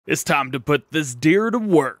It's time to put this deer to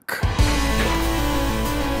work.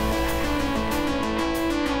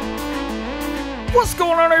 What's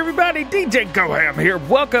going on, everybody? DjGoHam here.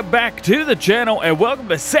 Welcome back to the channel and welcome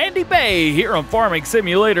to Sandy Bay here on Farming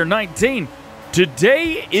Simulator 19.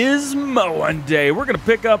 Today is mowing day. We're going to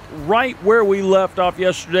pick up right where we left off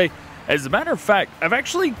yesterday. As a matter of fact, I've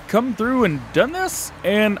actually come through and done this,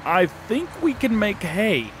 and I think we can make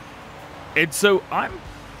hay. And so I'm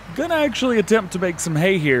gonna actually attempt to make some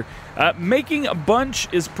hay here. Making a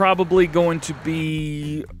bunch is probably going to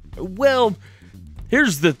be, well,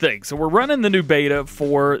 here's the thing. So we're running the new beta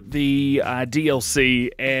for the DLC,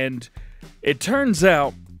 and it turns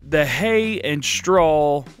out the hay and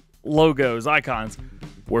straw logos, icons,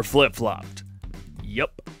 were flip-flopped.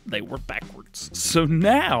 Yep, they were backwards. So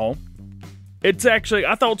now, it's actually,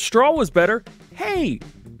 I thought straw was better. Hay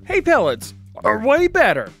pellets are way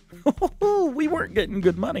better. We weren't getting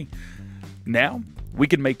good money. Now, we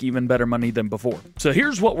can make even better money than before. So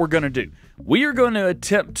here's what we're going to do. We are going to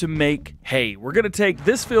attempt to make hay. We're going to take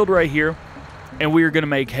this field right here, and we are going to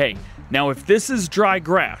make hay. Now, if this is dry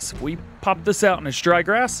grass, if we pop this out and it's dry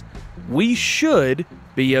grass, we should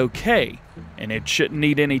be okay. And it shouldn't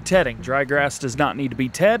need any tedding. Dry grass does not need to be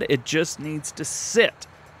ted. It just needs to sit.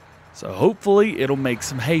 So hopefully it'll make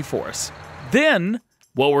some hay for us. Then,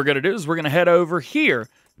 what we're going to do is we're going to head over here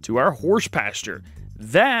to our horse pasture.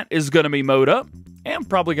 That is going to be mowed up and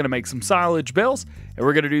probably going to make some silage bales. And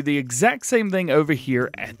we're going to do the exact same thing over here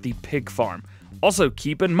at the pig farm. Also,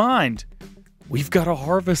 keep in mind, we've got to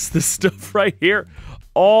harvest this stuff right here.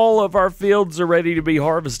 All of our fields are ready to be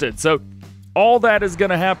harvested. So all that is going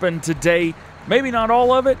to happen today. Maybe not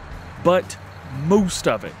all of it, but most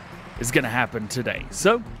of it is going to happen today.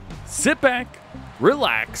 So sit back,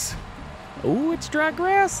 relax. Oh, it's dry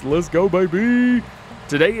grass. Let's go, baby.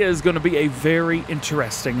 Today is going to be a very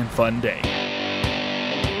interesting and fun day.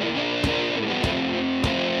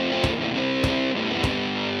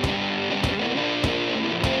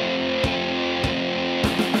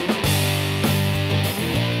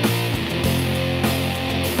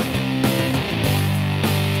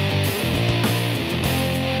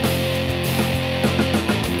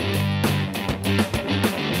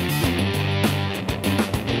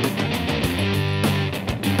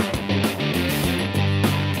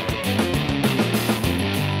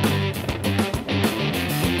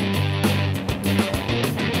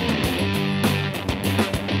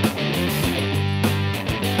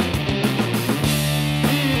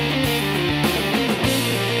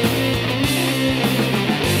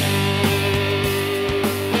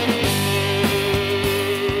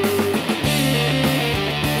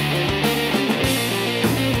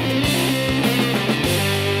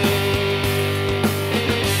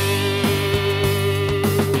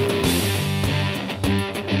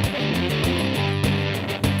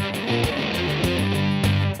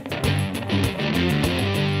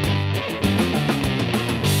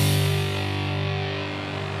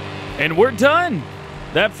 And we're done.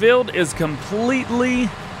 That field is completely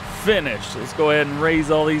finished. Let's go ahead and raise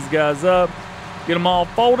all these guys up. Get them all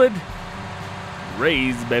folded.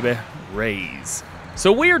 Raise, baby, raise.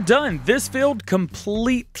 So we are done. This field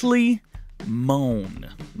completely mown.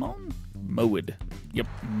 Mowed. Yep,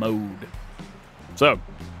 mowed. So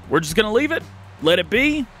we're just gonna leave it, let it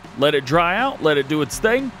be, let it dry out, let it do its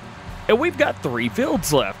thing. And we've got 3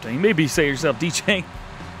 fields left. And you maybe say to yourself, DJ,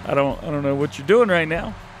 I don't know what you're doing right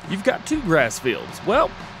now. You've got 2 grass fields. Well,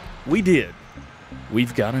 we did.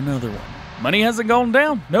 We've got another one. Money hasn't gone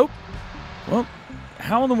down. Nope. Well,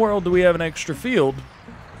 how in the world do we have an extra field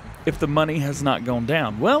if the money has not gone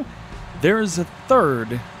down? Well, there is a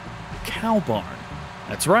 3rd cow barn.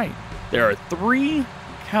 That's right. There are 3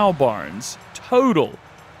 cow barns total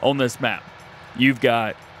on this map. You've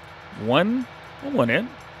got one on one end,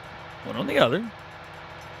 one on the other,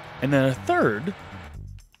 and then a 3rd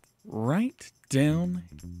right down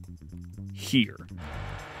here.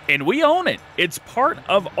 And we own it. It's part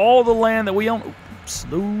of all the land that we own. Oops,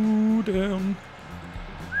 slow down.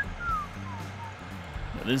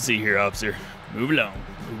 Nothing to see here, officer. Move along.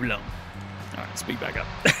 Move along. All right, speed back up.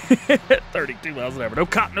 32 miles an hour. No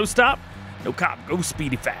cop, no stop. No cop. Go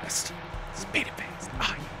speedy fast. Speedy fast.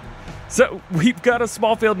 Ah, yeah. So we've got a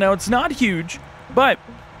small field now. It's not huge, but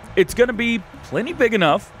it's going to be plenty big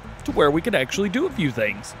enough to where we could actually do a few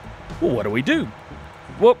things. Well, what do we do?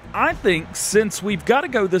 Well, I think since we've got to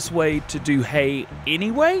go this way to do hay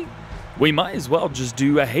anyway, we might as well just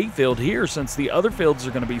do a hay field here since the other fields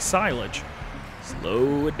are going to be silage.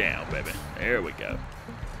 Slow it down, baby. There we go.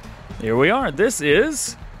 Here we are. This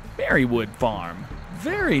is Berrywood Farm.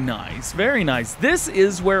 Very nice, very nice. This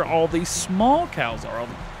is where all the small cows are. All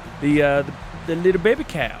the the little baby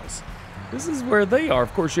cows. This is where they are.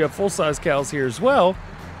 Of course, you have full-size cows here as well,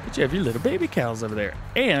 but you have your little baby cows over there.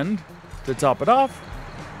 And to top it off,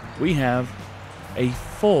 we have a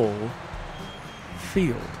full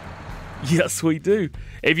field. Yes, we do.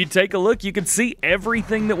 If you take a look, you can see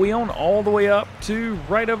everything that we own all the way up to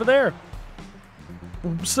right over there.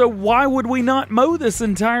 So why would we not mow this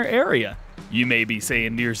entire area? You may be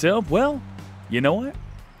saying to yourself, well, you know what?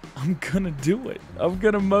 I'm gonna do it. I'm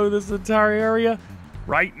gonna mow this entire area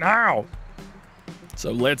right now.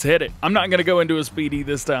 So let's hit it. I'm not gonna go into a speedy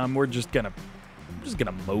this time. We're just gonna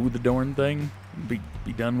mow the darn thing and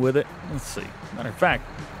be done with it. Let's see. Matter of fact,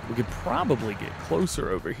 we could probably get closer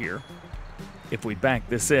over here if we back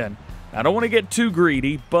this in. I don't want to get too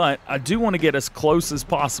greedy, but I do want to get as close as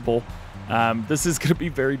possible. This is going to be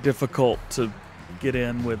very difficult to get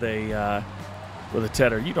in with a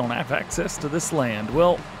tedder. You don't have access to this land.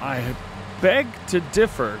 Well, I beg to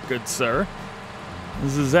differ, good sir.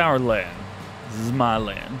 This is our land. This is my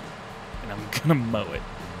land, and I'm going to mow it.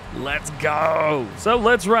 Let's go. So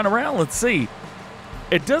let's run around. Let's see.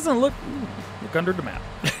 It doesn't look... look under the map.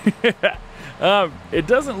 It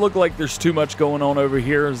doesn't look like there's too much going on over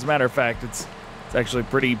here. As a matter of fact, it's actually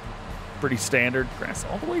pretty standard. Grass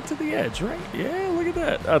all the way to the edge, right? Yeah, look at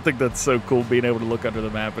that. I think that's so cool, being able to look under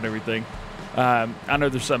the map and everything. I know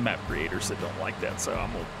there's some map creators that don't like that, so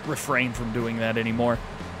I'm going to refrain from doing that anymore.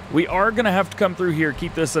 We are going to have to come through here.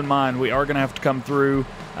 Keep this in mind. We are going to have to come through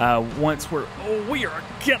once we're... oh, we are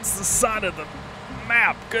against the side of the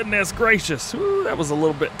map. Goodness gracious. Ooh, that was a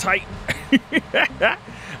little bit tight.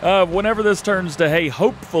 Whenever this turns to hay,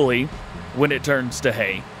 hopefully when it turns to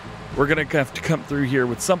hay, we're going to have to come through here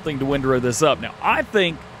with something to windrow this up. Now, I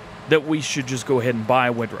think that we should just go ahead and buy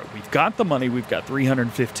a windrow. We've got the money. We've got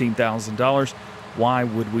 $315,000. Why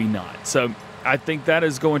would we not? So I think that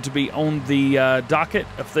is going to be on the docket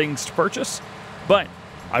of things to purchase. But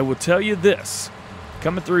I will tell you this.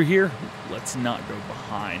 Coming through here, let's not go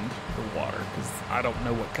behind the water, because I don't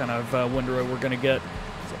know what kind of windrow we're going to get.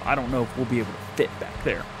 So I don't know if we'll be able to fit back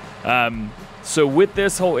there. So with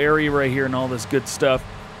this whole area right here and all this good stuff,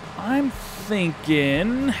 I'm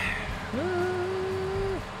thinking,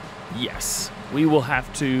 yes, we will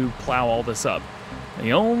have to plow all this up.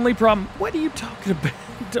 The only problem, what are you talking about?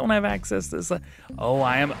 Don't have access to this. Oh,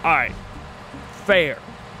 I am. All right. Fair.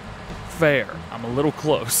 I'm a little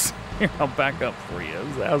close. Here, I'll back up for you.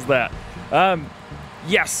 How's that?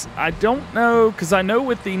 Yes, I don't know, because I know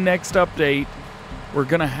with the next update, we're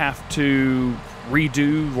going to have to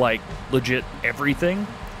redo, like, legit everything.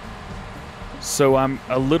 So I'm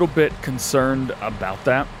a little bit concerned about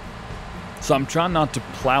that. So I'm trying not to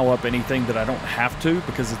plow up anything that I don't have to,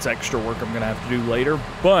 because it's extra work I'm going to have to do later.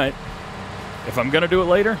 But if I'm going to do it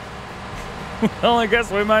later, well, I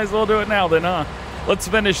guess we might as well do it now then, huh? Let's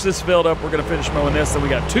finish this field up. We're going to finish mowing this, and we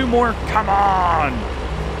got 2 more. Come on!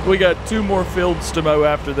 We got 2 more fields to mow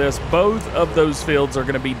after this. Both of those fields are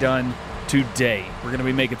going to be done today. We're going to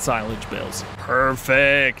be making silage bales.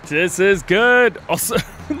 Perfect. This is good. Also,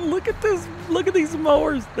 look at this. Look at these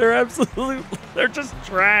mowers. They're just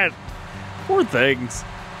trash. Poor things.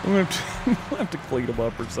 We'll have to clean them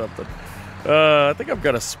up or something. I think I've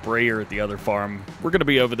got a sprayer at the other farm. We're going to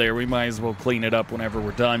be over there. We might as well clean it up whenever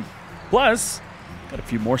we're done. Plus, got a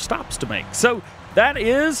few more stops to make. So that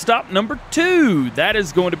is stop number 2. That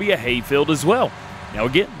is going to be a hay field as well. Now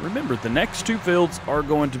again, remember, the next 2 fields are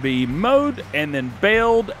going to be mowed and then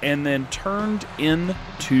baled and then turned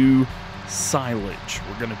into silage.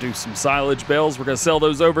 We're going to do some silage bales. We're going to sell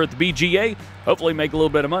those over at the BGA. Hopefully make a little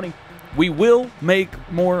bit of money. We will make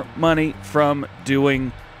more money from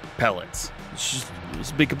doing pellets. Just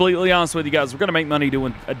to be completely honest with you guys, we're going to make money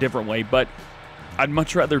doing a different way, but I'd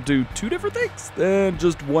much rather do 2 different things than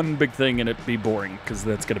just one big thing and it be boring, because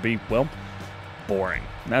that's going to be, well, boring.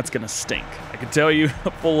 And that's going to stink. I can tell you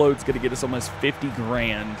a full load's going to get us almost 50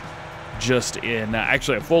 grand just in,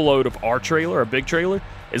 actually a full load of our trailer, a big trailer,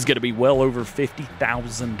 is going to be well over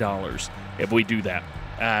 $50,000 if we do that.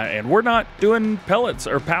 And we're not doing pellets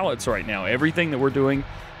or pallets right now. Everything that we're doing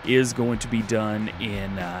is going to be done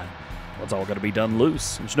in, well, it's all going to be done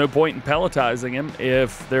loose. There's no point in pelletizing them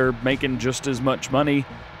if they're making just as much money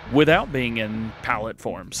without being in pallet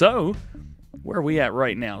form. So, where are we at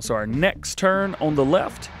right now? So our next turn on the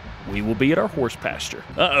left, we will be at our horse pasture.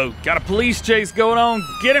 Uh-oh, got a police chase going on.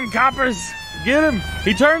 Get him, coppers. Get him.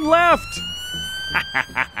 He turned left.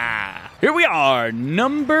 Here we are,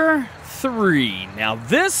 number 3. Now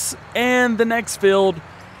this and the next field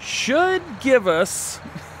should give us,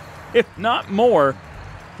 if not more,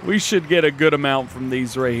 we should get a good amount from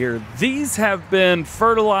these right here. These have been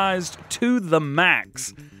fertilized to the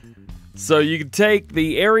max. So you can take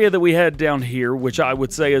the area that we had down here, which I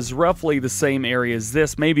would say is roughly the same area as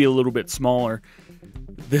this, maybe a little bit smaller.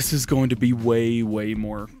 This is going to be way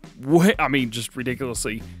more, I mean, just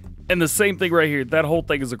ridiculously. And the same thing right here, that whole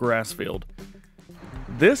thing is a grass field.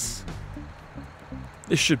 This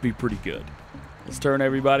should be pretty good. Let's turn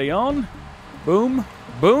everybody on. Boom,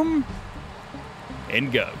 boom,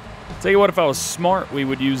 and go. Tell you what, if I was smart, we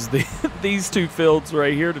would use these two fields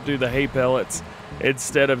right here to do the hay pellets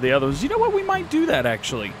instead of the others. You know what? We might do that,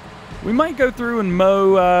 actually. We might go through and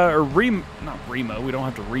mow, not remow. We don't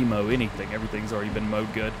have to remow anything. Everything's already been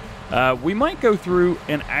mowed good. We might go through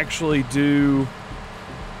and actually do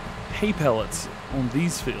hay pellets on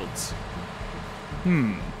these fields.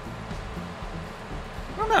 I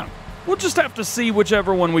don't know. We'll just have to see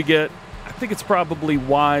whichever one we get. I think it's probably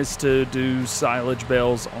wise to do silage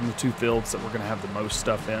bales on the two fields that we're going to have the most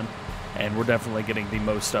stuff in. And we're definitely getting the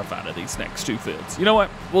most stuff out of these next two fields. You know what?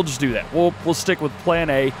 We'll just do that. We'll stick with Plan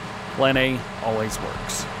A. Plan A always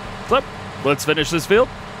works. So, let's finish this field.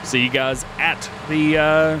 See you guys at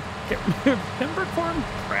the Pembroke farm?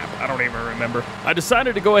 Crap, I don't even remember. I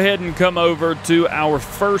decided to go ahead and come over to our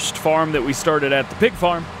first farm that we started at, the pig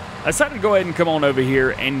farm. I decided to go ahead and come on over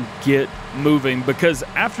here and get moving because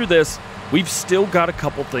after this, we've still got a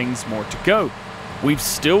couple things more to go. We've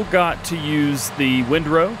still got to use the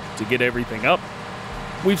windrow to get everything up.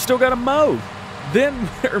 We've still got to mow. Then,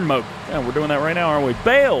 we're doing that right now, aren't we?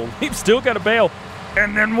 Bale. We've still got to bale.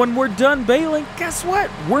 And then when we're done baling, guess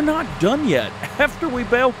what? We're not done yet. After we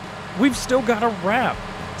bale, we've still got to wrap.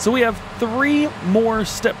 So we have three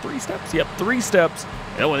steps. Yep, 3 steps.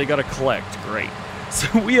 Oh, they got to collect. Great.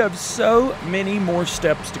 So we have so many more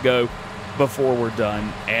steps to go before we're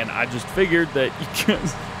done. And I just figured that you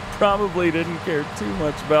guys probably didn't care too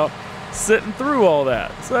much about sitting through all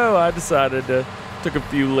that. So I decided to took a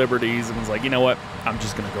few liberties and was like, you know what? I'm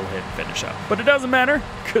just going to go ahead and finish up. But it doesn't matter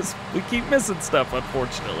because we keep missing stuff,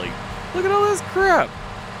 unfortunately. Look at all this crap.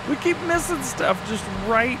 We keep missing stuff just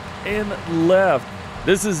right and left.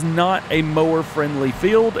 This is not a mower-friendly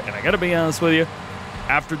field, and I got to be honest with you,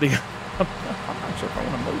 after the... I'm not sure if I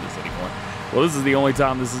want to mow this anymore. Well, this is the only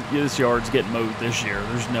time this yard's getting mowed this year.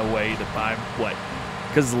 There's no way that by what?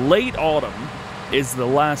 Because late autumn is the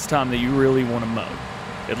last time that you really want to mow.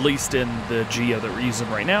 At least in the geo that we're using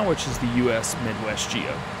right now, which is the US Midwest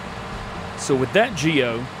geo. So with that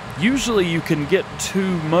geo, usually you can get 2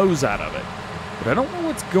 mows out of it. But I don't know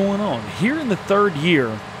what's going on. Here in the 3rd year,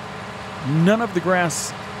 none of the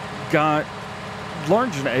grass got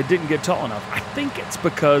large enough. It didn't get tall enough. I think it's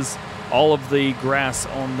because all of the grass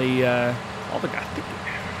on the, I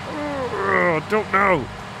don't know.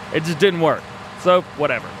 It just didn't work. So,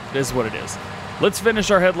 whatever. It is what it is. Let's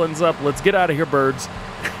finish our headlands up. Let's get out of here, birds.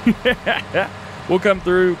 We'll come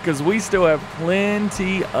through because we still have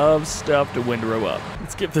plenty of stuff to windrow up.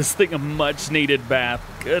 Let's give this thing a much-needed bath.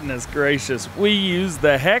 Goodness gracious. We used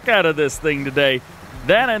the heck out of this thing today.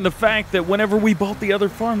 That and the fact that whenever we bought the other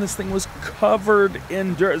farm, this thing was covered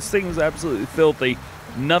in dirt. This thing was absolutely filthy.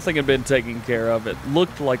 Nothing had been taken care of. It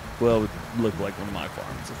looked like, well, it looked like one of my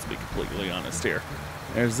farms, let's be completely honest here.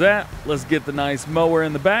 There's that. Let's get the nice mower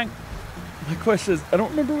in the back. My question is, I don't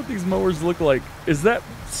remember what these mowers look like. Is that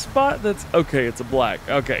spot that's... Okay, it's a black.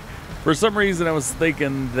 Okay. For some reason, I was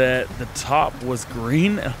thinking that the top was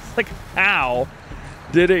green. I was like, how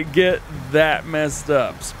did it get that messed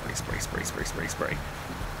up? Spray, spray, spray, spray, spray, spray.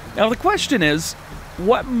 Now, the question is,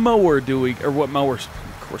 what mower do we... Or what mowers...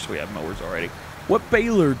 Of course, we have mowers already. What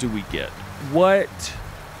baler do we get? What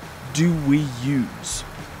do we use?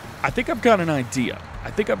 I think I've got an idea. I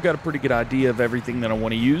think I've got a pretty good idea of everything that I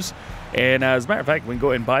want to use. And as a matter of fact, we can go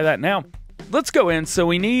ahead and buy that now. Let's go in. So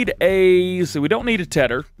we need a... So we don't need a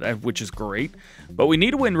tedder, which is great. But we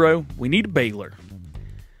need a windrow. We need a baler.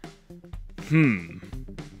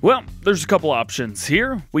 Well, there's a couple options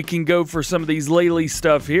here. We can go for some of these Lely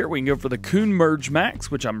stuff here. We can go for the Kuhn Merge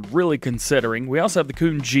Max, which I'm really considering. We also have the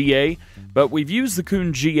Kuhn GA, but we've used the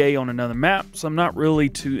Kuhn GA on another map, so I'm not really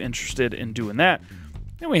too interested in doing that.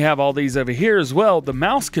 And we have all these over here as well. The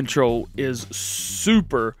mouse control is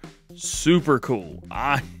super cool.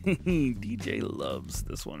 DJ loves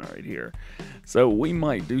this one right here. So we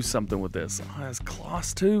might do something with this. Oh, it has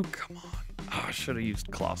cloths too? Come on. Oh, I should have used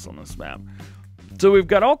cloths on this map. So we've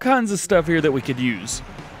got all kinds of stuff here that we could use.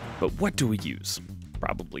 But what do we use?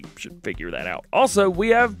 Probably should figure that out. Also, we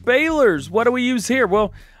have balers. What do we use here?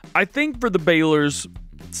 Well, I think for the balers,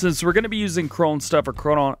 since we're going to be using Krone stuff or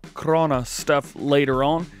Krona stuff later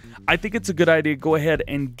on, I think it's a good idea to go ahead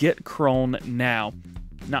and get Krone now.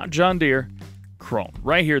 Not John Deere, Krone.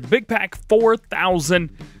 Right here, the Big Pack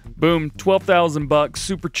 4000 Boom, 12,000 bucks,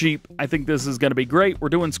 super cheap. I think this is gonna be great. We're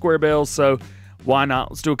doing square bales, so why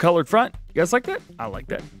not? Let's do a colored front. You guys like that? I like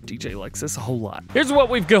that. DJ likes this a whole lot. Here's what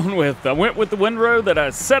we've gone with. I went with the windrow that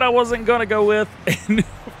I said I wasn't gonna go with, and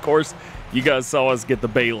of course, you guys saw us get the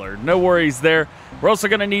baler. No worries there. We're also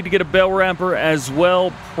gonna need to get a bell wrapper as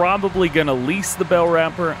well. Probably gonna lease the bell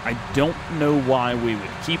wrapper. I don't know why we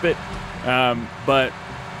would keep it, but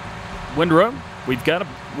windrow. We've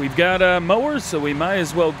got mowers, so we might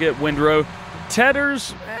as well get windrow.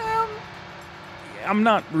 Tethers. I'm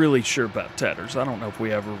not really sure about tethers. I don't know if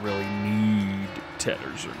we ever really need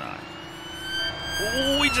tethers or not.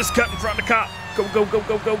 Oh, we just cut in front of the cop. Go, go, go,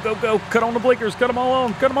 go, go, go, go. Cut on the blinkers. Cut them all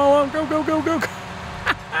on. Cut them all on. Go, go, go, go, go.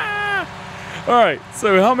 All right,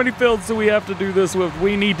 so how many fields do we have to do this with?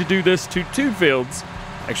 We need to do this to 2 fields.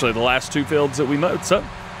 Actually, the last 2 fields that we mowed, so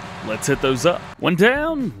let's hit those up. 1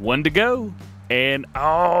 down, 1 to go. And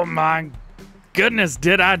oh my goodness,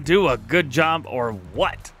 did I do a good job or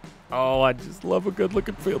what? Oh, I just love a good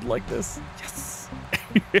looking field like this. Yes.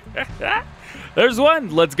 There's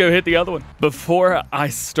one. Let's go hit the other one. Before I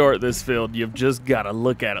start this field, you've just got to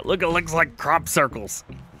look at it. Look, it looks like crop circles.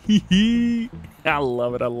 I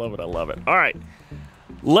love it. I love it. I love it. All right.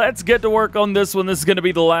 Let's get to work on this one. This is going to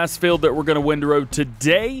be the last field that we're going to windrow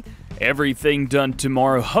today. Everything done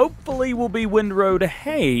tomorrow hopefully will be windrowed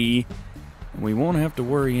hay. We won't have to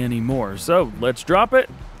worry anymore. So let's drop it.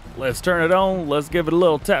 Let's turn it on. Let's give it a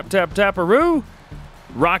little tap, tap, tap-a-roo.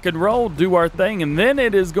 Rock and roll, do our thing, and then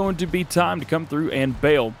it is going to be time to come through and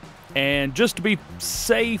bale. And just to be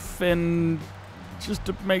safe and just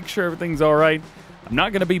to make sure everything's all right, I'm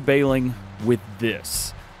not going to be baling with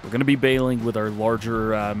this. We're going to be baling with our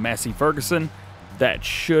larger Massey Ferguson. That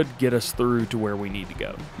should get us through to where we need to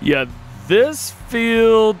go. Yeah, this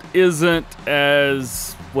field isn't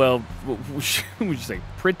as, well, what would you say,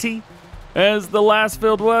 pretty as the last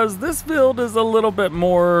field was. This field is a little bit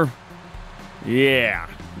more, yeah,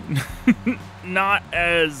 not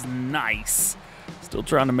as nice. Still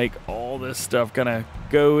trying to make all this stuff kind of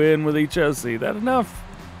go in with each other. See that enough?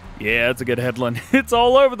 Yeah, it's a good headland. It's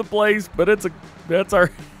all over the place, but that's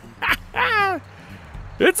our,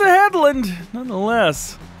 it's a headland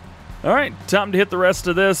nonetheless. All right, time to hit the rest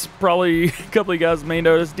of this. Probably a couple of you guys may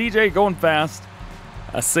notice. DJ going fast.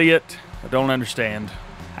 I see it. I don't understand.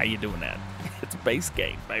 How you doing that? It's a base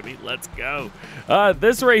game, baby. Let's go.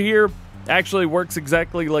 This right here actually works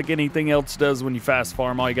exactly like anything else does when you fast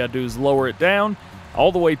farm. All you got to do is lower it down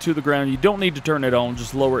all the way to the ground. You don't need to turn it on.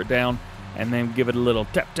 Just lower it down and then give it a little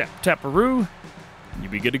tap, tap, tap-a-roo.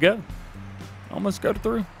 You'll be good to go. Almost got it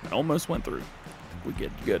through. Almost went through. We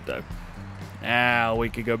get good, though. Now we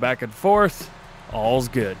can go back and forth. All's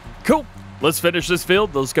good. Cool. Let's finish this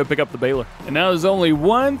field. Let's go pick up the baler. And now there's only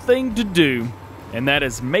one thing to do, and that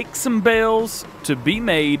is make some bales to be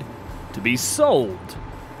made to be sold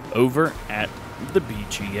over at the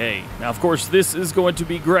BGA. Now, of course, this is going to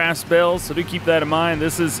be grass bales, so do keep that in mind.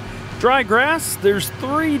 This is dry grass. There's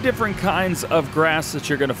 3 different kinds of grass that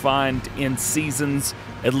you're going to find in seasons,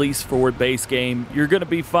 at least for base game. You're going to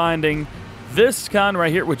be finding this kind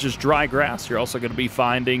right here, which is dry grass. You're also going to be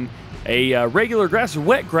finding a regular grass or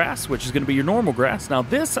wet grass, which is going to be your normal grass. Now,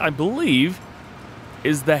 this, I believe,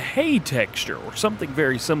 is the hay texture or something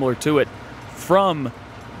very similar to it from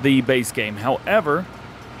the base game. However,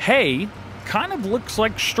 hay kind of looks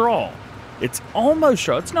like straw. It's almost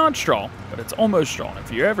straw. It's not straw, but it's almost straw. And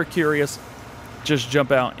if you're ever curious, just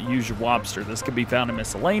jump out and use your Wobster. This can be found in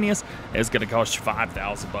miscellaneous. It's going to cost you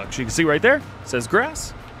 5,000 bucks. You can see right there, it says grass,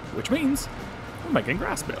 which means we're making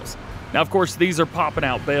grass bales. Now, of course, these are popping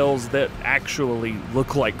out bales that actually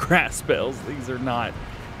look like grass bales. These are not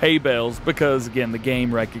hay bales because, again, the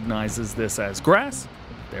game recognizes this as grass.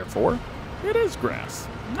 Therefore, it is grass.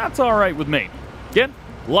 And that's all right with me. Again,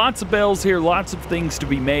 lots of bales here, lots of things to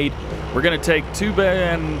be made. We're going to take 2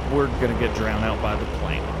 and we're going to get drowned out by the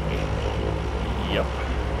plane. Yep.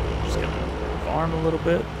 Just going to farm a little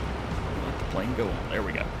bit. Let the plane go on. There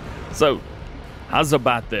we go. So, how's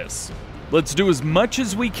about this? Let's do as much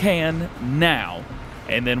as we can now,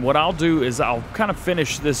 and then what I'll do is I'll kind of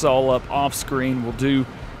finish this all up off screen. We'll do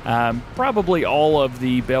probably all of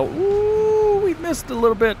the bell. Ooh, we missed a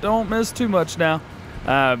little bit. Don't miss too much now.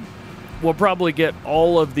 We'll probably get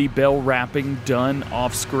all of the bell wrapping done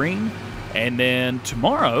off screen, and then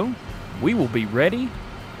tomorrow we will be ready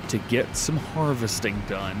to get some harvesting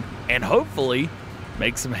done, and hopefully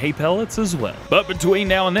make some hay pellets as well. But between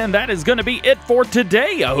now and then, that is going to be it for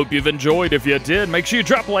today. I hope you've enjoyed. If you did, make sure you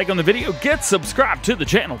drop a like on the video, get subscribed to the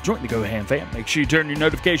channel, join the GoHamFam. Make sure you turn your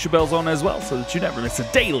notification bells on as well so that you never miss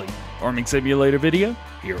a daily farming simulator video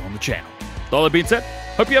here on the channel. With all that being said,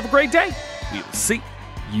 hope you have a great day. We will see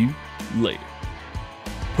you later.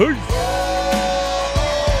 Peace.